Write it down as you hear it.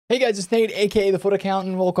Hey guys, it's Nate, aka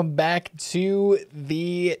TheFutAccountant. Welcome back to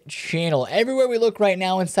the channel. Everywhere we look right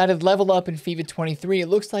now inside of Level Up in FIFA 23, it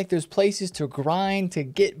looks like there's places to grind, to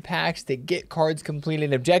get packs, to get cards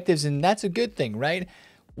completed, objectives, and that's a good thing, right?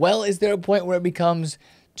 Well, is there a point where it becomes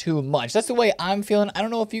too much? That's the way I'm feeling. I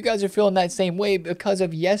don't know if you guys are feeling that same way because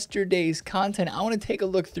of yesterday's content. I want to take a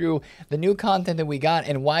look through the new content that we got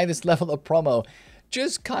and why this Level Up promo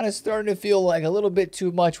just kind of starting to feel like a little bit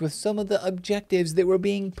too much with some of the objectives that were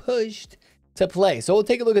being pushed to play. So we'll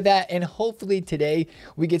take a look at that, and hopefully today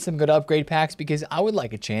we get some good upgrade packs because I would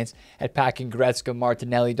like a chance at packing Goretzka,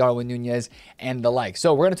 Martinelli, Darwin Nunez, and the like.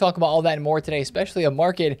 So we're going to talk about all that and more today, especially a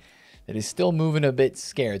market that is still moving a bit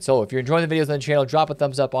scared. So if you're enjoying the videos on the channel, drop a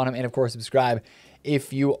thumbs up on them, and of course subscribe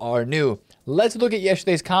if you are new. Let's look at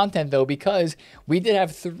yesterday's content though, because we did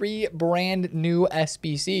have 3 brand new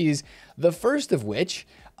SBCs. The first of which,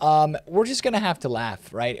 we're just going to have to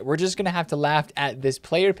laugh, right? We're just going to have to laugh at this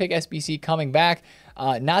player pick SBC coming back.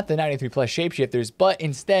 Not the 93 plus shapeshifters, but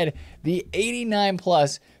instead the 89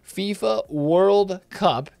 plus FIFA World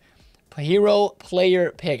Cup hero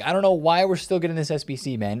player pick. I don't know why we're still getting this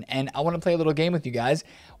SBC, man, and I want to play a little game with you guys.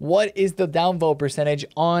 What is the downvote percentage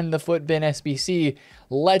on the FutBin SBC?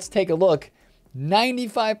 Let's take a look.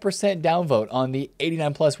 95% downvote on the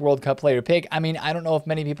 89 plus World Cup player pick. I mean, I don't know if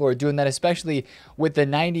many people are doing that, especially with the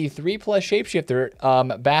 93 plus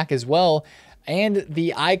shapeshifter back as well, and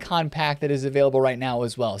the icon pack that is available right now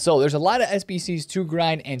as well. So there's a lot of SBCs to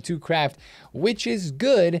grind and to craft, which is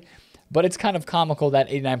good. But it's kind of comical that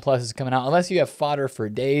 89 plus is coming out. Unless you have fodder for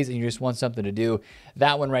days and you just want something to do,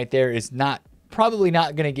 that one right there is probably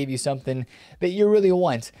not going to give you something that you really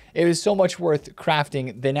want. It is so much worth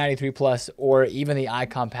crafting the 93 plus or even the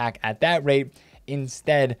icon pack at that rate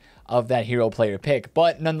instead of that hero player pick.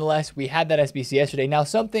 But nonetheless, we had that SBC yesterday. Now,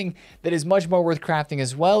 something that is much more worth crafting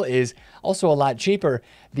as well is also a lot cheaper,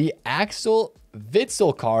 the Axel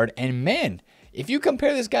Witsel card. And man, if you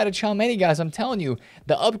compare this guy to Tchouaméni, guys, I'm telling you,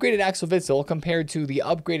 the upgraded Axel Witsel compared to the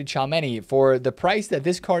upgraded Tchouaméni, for the price that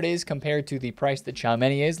this card is compared to the price that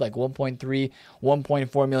Tchouaméni is, like 1.3,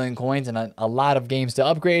 1.4 million coins and a lot of games to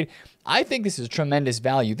upgrade, I think this is tremendous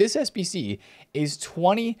value. This SBC is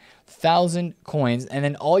 20,000 coins, and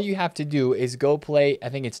then all you have to do is go play, I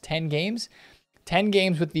think it's 10 games. 10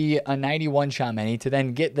 games with the 91 Tchouaméni to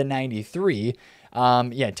then get the 93.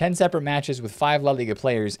 10 separate matches with 5 La Liga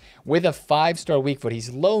players with a 5-star weak foot. He's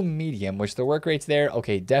low medium, which the work rate's there.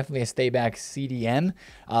 Okay, definitely a stay back CDM,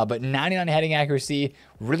 but 99 heading accuracy,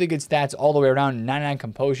 really good stats all the way around. 99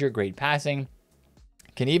 composure, great passing.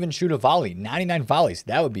 Can even shoot a volley, 99 volleys.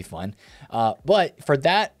 That would be fun. But for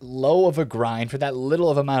that low of a grind, for that little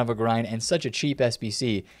of amount of a grind, and such a cheap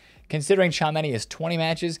SBC, considering Tchouaméni is 20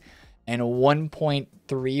 matches and 1.3,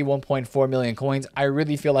 1.4 million coins, I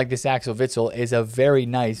really feel like this Axel Witsel is a very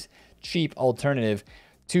nice, cheap alternative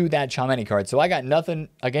to that Tchouaméni card. So I got nothing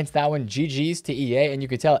against that one. GG's to EA, and you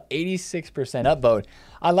could tell 86% upvote.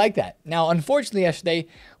 I like that. Now, unfortunately, yesterday,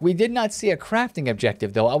 we did not see a crafting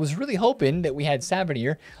objective, though. I was really hoping that we had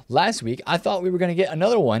Savanier last week. I thought we were going to get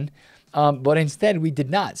another one, but instead we did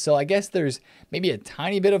not. So I guess there's maybe a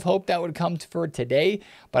tiny bit of hope that would come for today,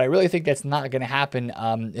 but I really think that's not going to happen,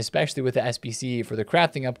 especially with the SBC for the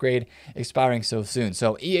crafting upgrade expiring so soon.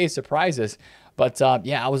 So EA surprised us, but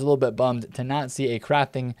yeah, I was a little bit bummed to not see a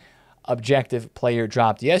crafting objective player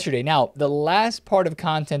dropped yesterday. Now, the last part of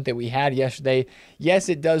content that we had yesterday, yes,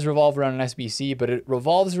 it does revolve around an SBC, but it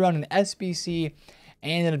revolves around an SBC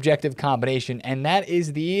and an objective combination, and that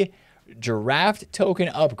is the draft token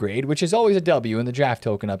upgrade, which is always a W when the draft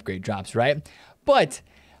token upgrade drops, right? But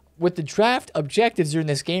with the draft objectives during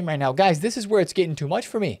this game right now, guys, this is where it's getting too much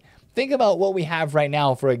for me. Think about what we have right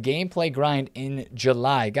now for a gameplay grind in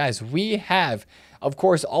July. Guys, we have, of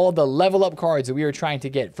course, all of the level up cards that we were trying to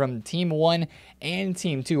get from Team 1 and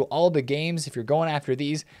Team 2. All the games, if you're going after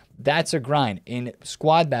these, that's a grind. In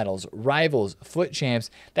squad battles, rivals, foot champs,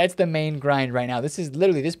 that's the main grind right now. This is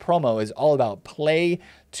literally, this promo is all about play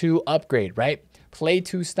to upgrade, right? Play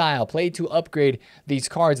to style, play to upgrade these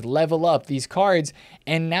cards, level up these cards.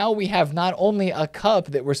 And now we have not only a cup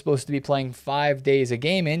that we're supposed to be playing 5 days a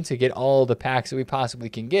game in to get all the packs that we possibly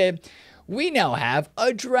can get, we now have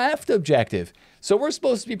a draft objective. So we're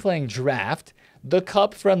supposed to be playing draft, the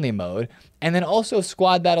cup friendly mode, and then also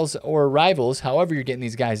squad battles or rivals, however you're getting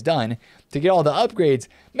these guys done, to get all the upgrades.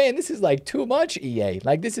 Man, this is like too much, EA.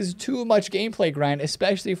 Like, this is too much gameplay grind,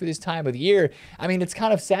 especially for this time of the year. I mean, it's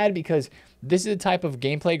kind of sad because this is the type of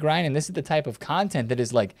gameplay grind and this is the type of content that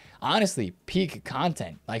is, like, honestly, peak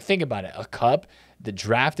content. Like, think about it. A cup, the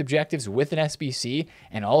draft objectives with an SBC,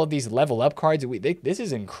 and all of these level up cards. This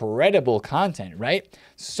is incredible content, right?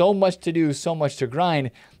 So much to do, so much to grind.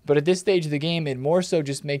 But at this stage of the game, it more so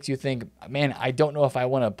just makes you think, man, I don't know if I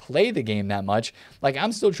want to play the game that much. Like,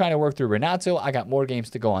 I'm still trying to work through Renato. I got more games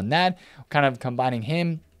to go on that, kind of combining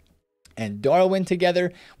him and Darwin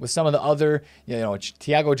together with some of the other,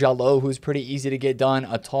 Thiago Jallo, who's pretty easy to get done,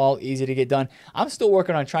 Atal, easy to get done. I'm still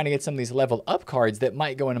working on trying to get some of these level up cards that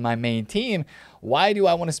might go into my main team. Why do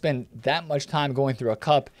I want to spend that much time going through a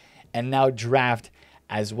cup and now draft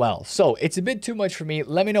as well? So it's a bit too much for me.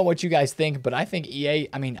 Let me know what you guys think, but I think EA,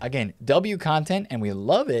 I mean, again, W content, and we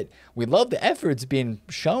love it. We love the efforts being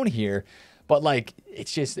shown here. But like,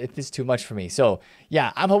 it's too much for me. So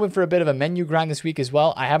yeah, I'm hoping for a bit of a menu grind this week as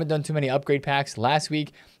well. I haven't done too many upgrade packs last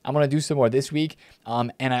week. I'm going to do some more this week.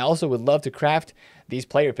 And I also would love to craft these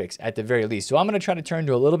player picks at the very least. So I'm going to try to turn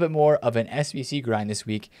to a little bit more of an SBC grind this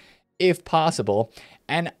week, if possible.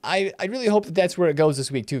 And I really hope that that's where it goes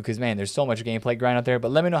this week too, because man, there's so much gameplay grind out there.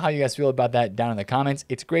 But let me know how you guys feel about that down in the comments.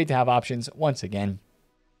 It's great to have options once again,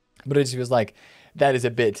 but it just feels like that is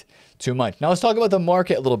a bit too much. Now let's talk about the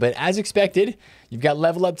market a little bit. As expected, you've got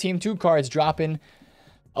level up team 2 cards dropping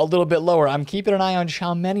a little bit lower. I'm keeping an eye on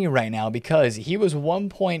Xiaomeni right now because he was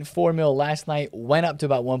 1.4 mil last night, went up to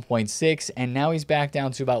about 1.6, and now he's back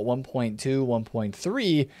down to about 1.2,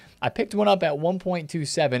 1.3. I picked one up at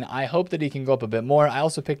 1.27. I hope that he can go up a bit more. I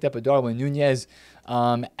also picked up a Darwin Nunez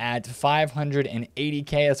at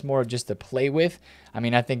 580K. That's more of just to play with. I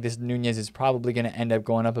mean, I think this Nunez is probably going to end up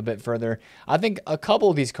going up a bit further. I think a couple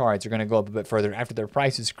of these cards are going to go up a bit further after their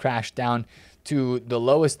prices crash down to the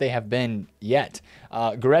lowest they have been yet.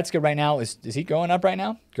 Goretzka right now, is he going up right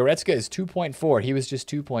now? Goretzka is 2.4. He was just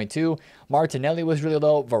 2.2. Martinelli was really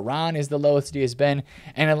low. Varane is the lowest he has been.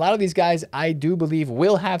 And a lot of these guys, I do believe,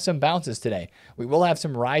 will have some bounces today. We will have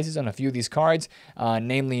some rises on a few of these cards,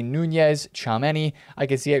 namely Nunez, Xiaomeni. I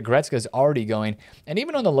can see it. Goretzka's already going. And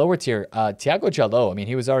even on the lower tier, Thiago Jallo, I mean,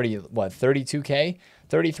 he was already, what, 32K?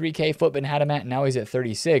 33K Footman had him at, and now he's at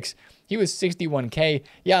 36. He was 61K.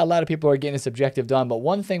 Yeah, a lot of people are getting this objective done, but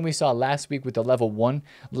one thing we saw last week with the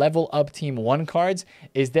level up team 1 cards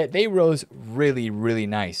is that they rose really, really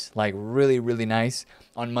nice, like really, really nice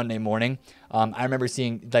on Monday morning. I remember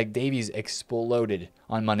seeing like Davies exploded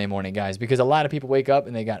on Monday morning, guys, because a lot of people wake up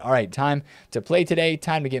and they got, all right, time to play today,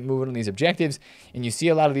 time to get moving on these objectives, and you see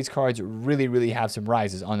a lot of these cards really, really have some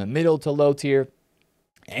rises on the middle to low tier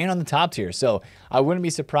and on the top tier. So I wouldn't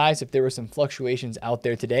be surprised if there were some fluctuations out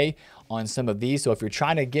there today on some of these. So if you're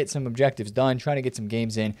trying to get some objectives done, trying to get some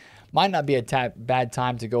games in, might not be a bad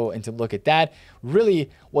time to go and to look at that.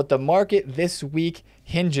 Really, what the market this week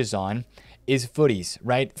hinges on is footies,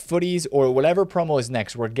 right? Footies or whatever promo is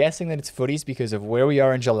next. We're guessing that it's footies because of where we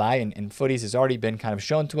are in July, and footies has already been kind of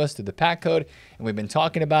shown to us through the pack code, and we've been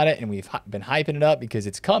talking about it, and we've been hyping it up because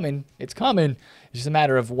it's coming. It's coming. It's just a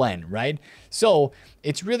matter of when, right? So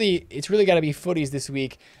it's really got to be footies this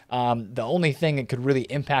week. The only thing that could really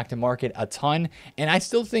impact the market a ton, and I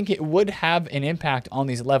still think it would have an impact on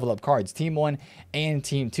these level up cards, Team 1 and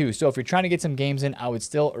Team 2. So if you're trying to get some games in, I would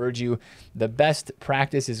still urge you, the best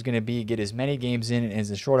practice is going to be get as many games in as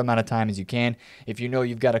a short amount of time as you can. If you know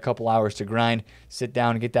you've got a couple hours to grind, sit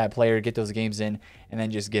down, get that player, get those games in, and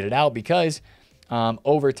then just get it out, because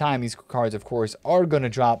over time, these cards, of course, are going to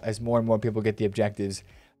drop as more and more people get the objectives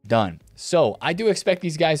done. So I do expect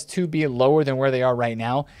these guys to be lower than where they are right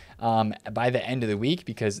now by the end of the week,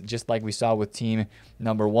 because just like we saw with team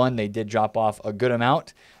number 1, they did drop off a good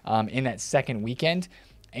amount in that second weekend.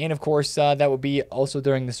 And of course, that would be also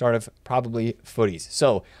during the start of probably footies.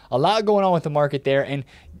 So a lot going on with the market there. And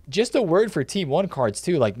just a word for Team 1 cards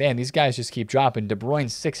too. Like, man, these guys just keep dropping. De Bruyne,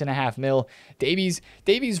 6.5 mil. Davies,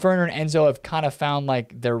 Werner, and Enzo have kind of found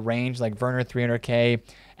like their range. Like Werner, 300K.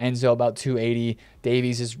 Enzo, about 280.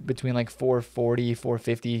 Davies is between like 440,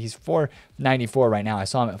 450. He's 494 right now. I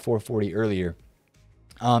saw him at 440 earlier.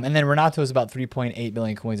 And then Renato is about 3.8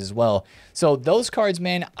 million coins as well. So those cards,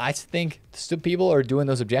 man, I think still people are doing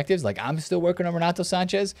those objectives. Like, I'm still working on Renato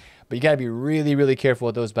Sanchez, but you got to be really, really careful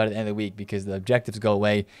with those by the end of the week, because the objectives go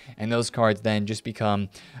away and those cards then just become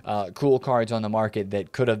cool cards on the market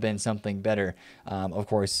that could have been something better, of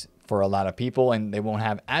course, for a lot of people, and they won't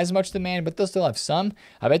have as much demand, but they'll still have some.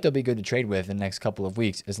 I bet they'll be good to trade with in the next couple of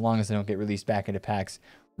weeks, as long as they don't get released back into packs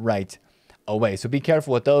right away. So be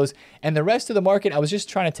careful with those. And the rest of the market, I was just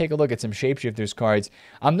trying to take a look at some shapeshifters cards.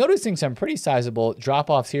 I'm noticing some pretty sizable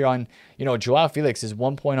drop-offs here on, Joao Felix is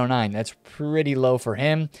 1.09. That's pretty low for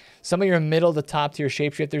him. Some of your middle to top tier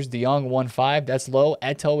shapeshifters, De Jong 1.5, that's low.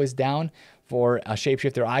 Eto'o is down for a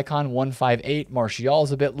shapeshifter icon, 158.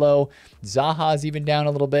 Martial's a bit low. Zaha's even down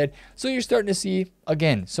a little bit. So you're starting to see,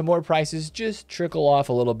 again, some more prices just trickle off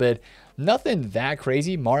a little bit. Nothing that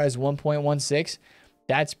crazy. Mara's 1.16.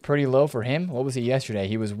 That's pretty low for him. What was he yesterday?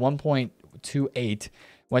 He was 1.28,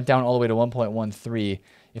 went down all the way to 1.13.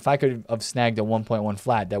 If I could have snagged a 1.1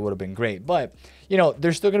 flat, that would have been great. But, you know,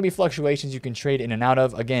 there's still going to be fluctuations you can trade in and out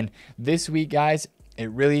of. Again, this week, guys, it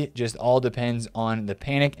really just all depends on the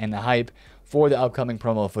panic and the hype for the upcoming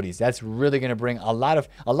promo footies. That's really going to bring a lot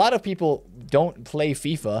of people don't play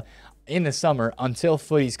FIFA in the summer until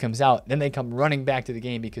footies comes out. Then they come running back to the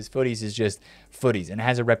game because footies is just footies, and it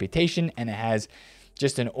has a reputation, and it has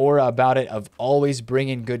just an aura about it of always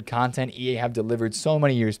bringing good content. EA have delivered so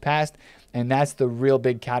many years past, and that's the real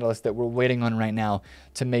big catalyst that we're waiting on right now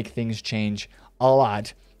to make things change a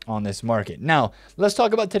lot on this market. Now, let's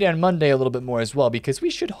talk about today on Monday a little bit more as well, because we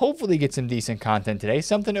should hopefully get some decent content today,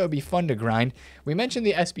 something that would be fun to grind. We mentioned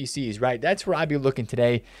the SBCs, right? That's where I'd be looking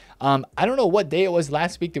today. I don't know what day it was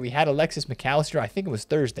last week that we had Alexis McAllister. I think it was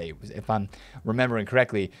Thursday, if I'm remembering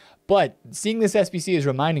correctly. But seeing this SBC is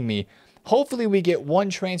reminding me, hopefully we get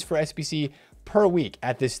one transfer SBC per week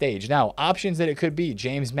at this stage. Now, options that it could be: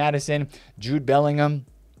 James Madison, Jude Bellingham,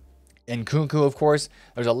 and Kunku, of course.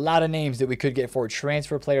 There's a lot of names that we could get for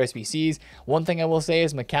transfer player SBCs. One thing I will say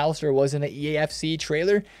is McAllister was in the EAFC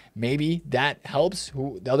trailer. Maybe that helps.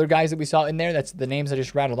 The other guys that we saw in there, that's the names I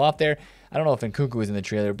just rattled off there. I don't know if Kunku was in the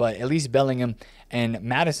trailer, but at least Bellingham and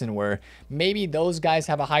Madison were. Maybe those guys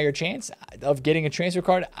have a higher chance of getting a transfer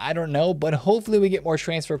card. I don't know, but hopefully we get more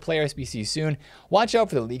transfer player SBCs soon. Watch out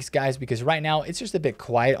for the leaks, guys, because right now it's just a bit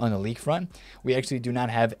quiet on the leak front. We actually do not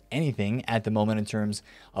have anything at the moment in terms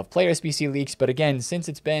of player SBC leaks. But again, since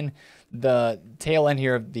it's been the tail end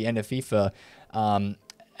here of the end of FIFA,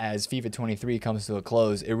 as FIFA 23 comes to a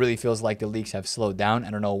close, it really feels like the leaks have slowed down.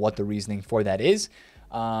 I don't know what the reasoning for that is.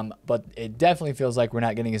 But it definitely feels like we're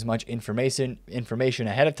not getting as much information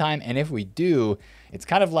ahead of time. And if we do, it's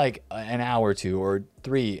kind of like an hour or 2 or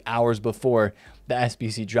 3 hours before the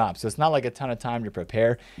SBC drops. So it's not like a ton of time to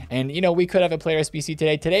prepare. And, you know, we could have a player SBC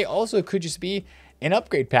today. Today also could just be an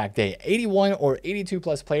upgrade pack day. 81 or 82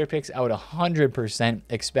 plus player picks I would 100%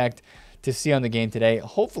 expect to see on the game today.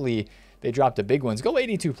 Hopefully they dropped the big ones. Go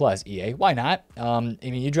 82 plus, EA. Why not? I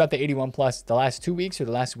mean, you dropped the 81 plus the last 2 weeks or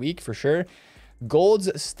the last week for sure. Golds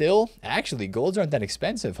still, actually, golds aren't that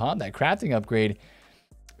expensive, huh? That crafting upgrade,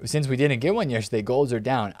 since we didn't get one yesterday, golds are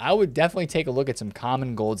down. I would definitely take a look at some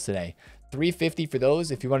common golds today. 350 for those.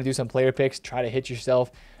 If you want to do some player picks, try to hit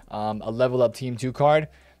yourself a level up team 2 card.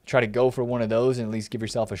 Try to go for one of those and at least give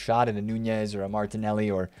yourself a shot at a Nunez or a Martinelli,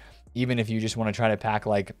 or even if you just want to try to pack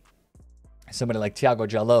like somebody like Thiago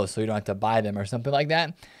Jallo so you don't have to buy them or something like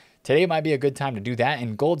that. Today might be a good time to do that,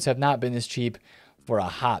 and golds have not been this cheap for a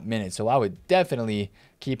hot minute, so I would definitely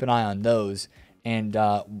keep an eye on those and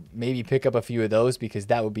maybe pick up a few of those, because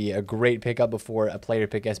that would be a great pickup before a player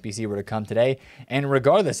pick SBC were to come today. And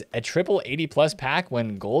regardless, a triple 80 plus pack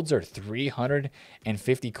when golds are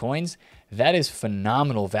 350 coins, that is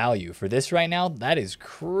phenomenal value for this right now. That is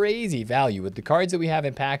crazy value with the cards that we have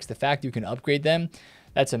in packs. The fact you can upgrade them,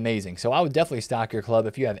 that's amazing. So I would definitely stock your club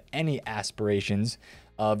if you have any aspirations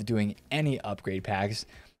of doing any upgrade packs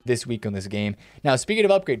this week on this game. Now, speaking of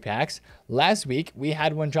upgrade packs, last week we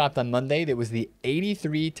had one dropped on Monday that was the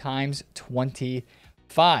 83 times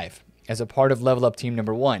 25 as a part of level up team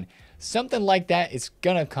number 1. Something like that is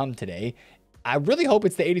gonna come today. I really hope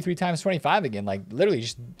it's the 83 times 25 again. Like, literally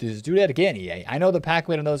just do that again, EA. I know the pack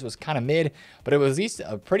weight on those was kind of mid, but it was at least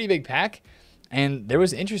a pretty big pack. And there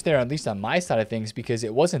was interest there, at least on my side of things, because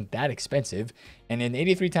it wasn't that expensive. And in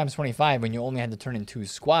 83 times 25, when you only had to turn in 2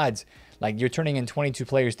 squads, like you're turning in 22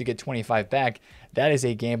 players to get 25 back, that is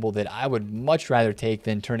a gamble that I would much rather take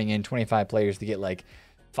than turning in 25 players to get like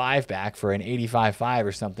 5 back for an 85-5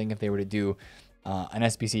 or something if they were to do an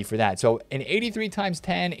SBC for that. So an 83 times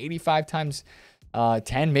 10, 85 times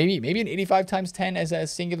 10, maybe an 85 times 10 as a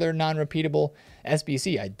singular non-repeatable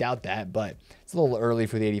SBC. I doubt that, but it's a little early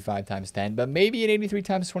for the 85 times 10, but maybe an 83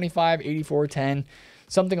 times 25, 84, 10,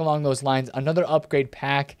 something along those lines. Another upgrade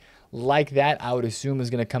pack like that, I would assume, is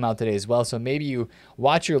going to come out today as well. So maybe you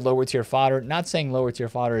watch your lower tier fodder. Not saying lower tier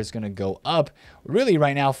fodder is going to go up. Really,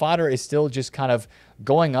 right now, fodder is still just kind of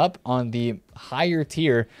going up on the higher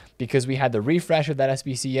tier because we had the refresh of that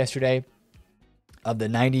SBC yesterday of the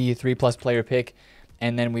 93 plus player pick.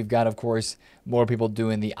 And then we've got, of course, more people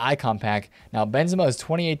doing the icon pack. Now, Benzema is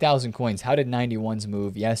 28,000 coins. How did 91s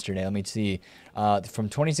move yesterday? Let me see. From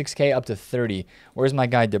 26K up to 30. Where's my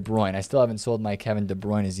guy De Bruyne? I still haven't sold my Kevin De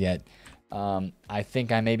Bruyne's yet. I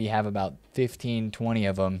think I maybe have about 15, 20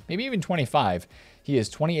 of them. Maybe even 25. He is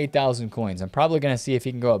 28,000 coins. I'm probably going to see if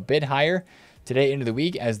he can go a bit higher today into the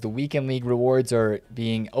week as the weekend league rewards are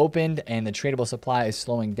being opened and the tradable supply is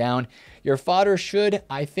slowing down. Your fodder should,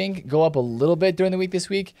 I think, go up a little bit during the week this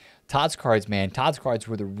week. Tots cards, man. Tots cards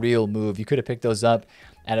were the real move. You could have picked those up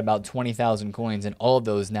at about 20,000 coins, and all of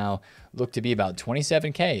those now look to be about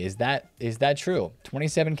 27K. Is that true?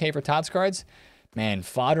 27K for Tots cards? Man,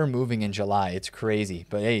 fodder moving in July. It's crazy.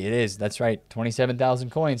 But hey, it is. That's right. 27,000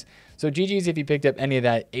 coins. So GG's if you picked up any of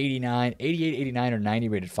that 88, 89, or 90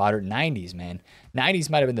 rated fodder. 90s, man. 90s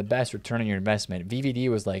might have been the best return on your investment. VVD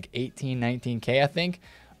was like 18, 19K, I think.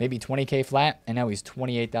 Maybe 20K flat. And now he's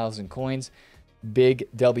 28,000 coins. Big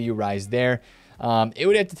W rise there. It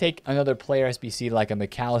would have to take another player SBC like a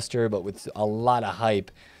McAllister, but with a lot of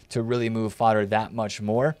hype to really move fodder that much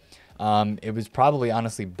more. It was probably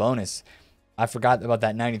honestly bonus. I forgot about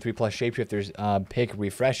that 93 plus shapeshifters pick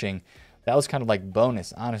refreshing. That was kind of like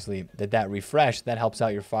bonus, honestly, that refresh, that helps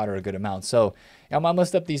out your fodder a good amount. So I'm going to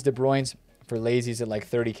list up these De Bruynes for lazies at like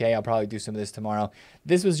 30K. I'll probably do some of this tomorrow.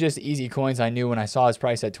 This was just easy coins. I knew when I saw his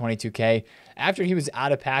price at 22K. After he was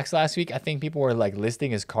out of packs last week, I think people were like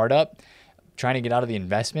listing his card up, trying to get out of the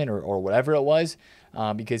investment or whatever it was,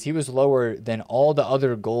 because he was lower than all the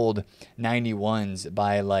other gold 91s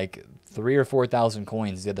by like 3,000 or 4,000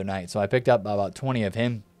 coins the other night. So I picked up about 20 of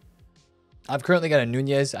him. I've currently got a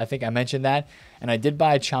Nunez. I think I mentioned that. And I did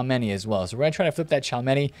buy a Chalmeni as well. So we're going to try to flip that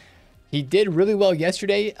Chalmeni. He did really well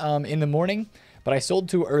yesterday in the morning, but I sold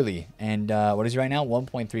too early. And what is he right now?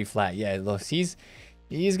 1.3 flat. Yeah, look, he's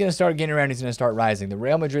going to start getting around. He's going to start rising. The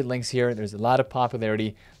Real Madrid links here. There's a lot of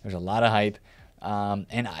popularity. There's a lot of hype.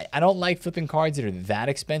 And I don't like flipping cards that are that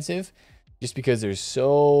expensive just because there's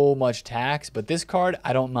so much tax. But this card,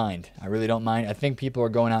 I don't mind. I really don't mind. I think people are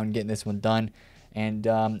going out and getting this one done. And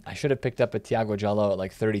I should have picked up a Thiago Jallo at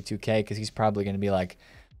like 32K because he's probably going to be like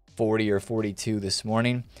 40 or 42 this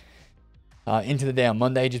morning. Into the day on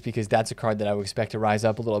Monday, just because that's a card that I would expect to rise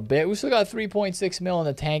up a little bit. We still got 3.6 mil in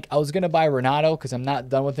the tank. I was going to buy Renato because I'm not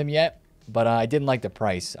done with him yet, but I didn't like the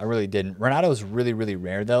price. I really didn't. Renato is really, really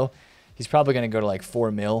rare, though. He's probably going to go to like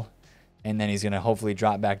 4 mil, and then he's going to hopefully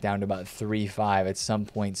drop back down to about 3.5 at some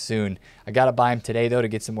point soon. I got to buy him today, though, to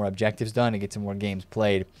get some more objectives done and get some more games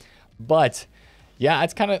played. But yeah,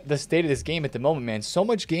 that's kind of the state of this game at the moment, man. So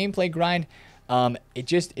much gameplay grind.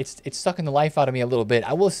 It's sucking the life out of me a little bit.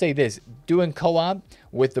 I will say this, doing co-op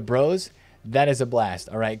with the bros, that is a blast.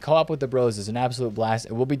 All right, co-op with the bros is an absolute blast.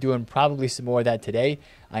 And we'll be doing probably some more of that today.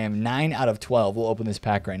 I am 9 out of 12. We'll open this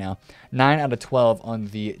pack right now. 9 out of 12 on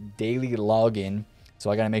the daily login. So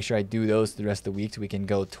I got to make sure I do those the rest of the week so we can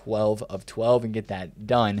go 12 of 12 and get that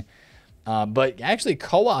done. But actually,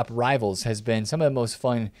 co-op Rivals has been some of the most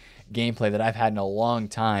fun gameplay that I've had in a long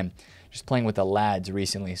time, just playing with the lads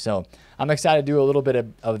recently. So I'm excited to do a little bit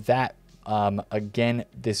of that again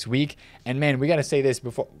this week. And man, we got to say this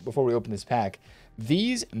before we open this pack.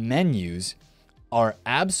 These menus are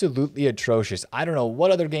absolutely atrocious. I don't know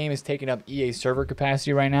what other game is taking up EA server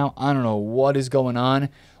capacity right now. I don't know what is going on.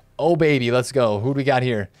 Oh, baby, let's go. Who do we got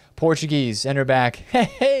here? Portuguese, center back.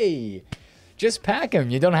 Hey, just pack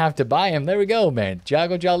him. You don't have to buy him. There we go, man.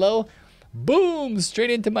 Thiago Jallo. Boom,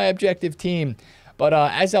 straight into my objective team. But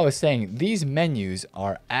as I was saying, these menus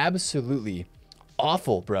are absolutely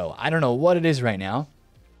awful, bro. I don't know what it is right now,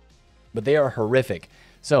 but they are horrific.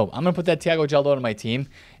 So I'm going to put that Thiago Jallo on my team,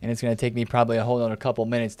 and it's going to take me probably a whole other couple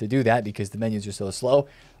minutes to do that because the menus are so slow.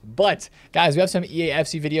 But, guys, we have some EA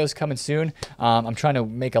FC videos coming soon. I'm trying to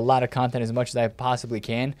make a lot of content as much as I possibly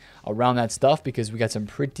can around that stuff because we got some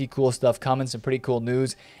pretty cool stuff coming, some pretty cool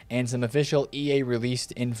news, and some official EA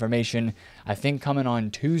released information, I think, coming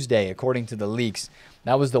on Tuesday, according to the leaks.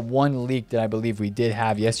 That was the one leak that I believe we did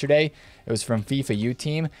have yesterday. It was from FIFA U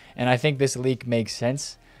Team, and I think this leak makes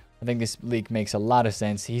sense. I think this leak makes a lot of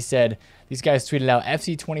sense. He said, these guys tweeted out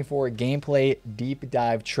FC24 gameplay deep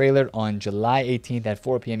dive trailer on July 18th at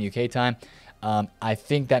 4 p.m. UK time. I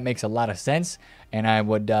think that makes a lot of sense, and I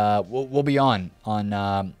would we'll be on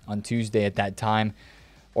Tuesday at that time,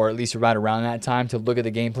 or at least right around that time, to look at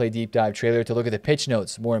the gameplay deep dive trailer, to look at the pitch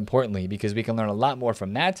notes more importantly, because we can learn a lot more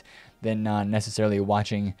from that than necessarily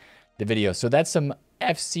watching the video. So that's some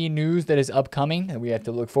FC news that is upcoming that we have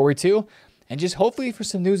to look forward to. And just hopefully for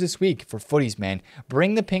some news this week for footies, man.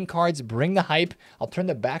 Bring the pink cards, bring the hype. I'll turn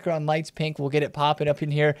the background lights pink. We'll get it popping up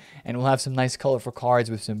in here, and we'll have some nice colorful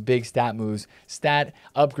cards with some big stat moves, stat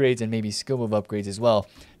upgrades, and maybe skill move upgrades as well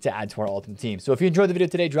to add to our ultimate team. So if you enjoyed the video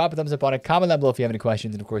today, drop a thumbs up on it, comment down below if you have any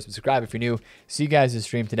questions, and of course subscribe if you're new. See you guys in the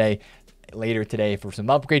stream later today for some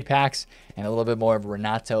upgrade packs and a little bit more of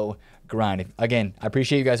Renato grind. Again, I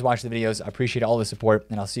appreciate you guys watching the videos. I appreciate all the support,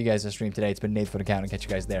 and I'll see you guys in the stream today. It's been TheFutAccountant. Catch you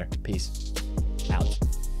guys there. Peace out.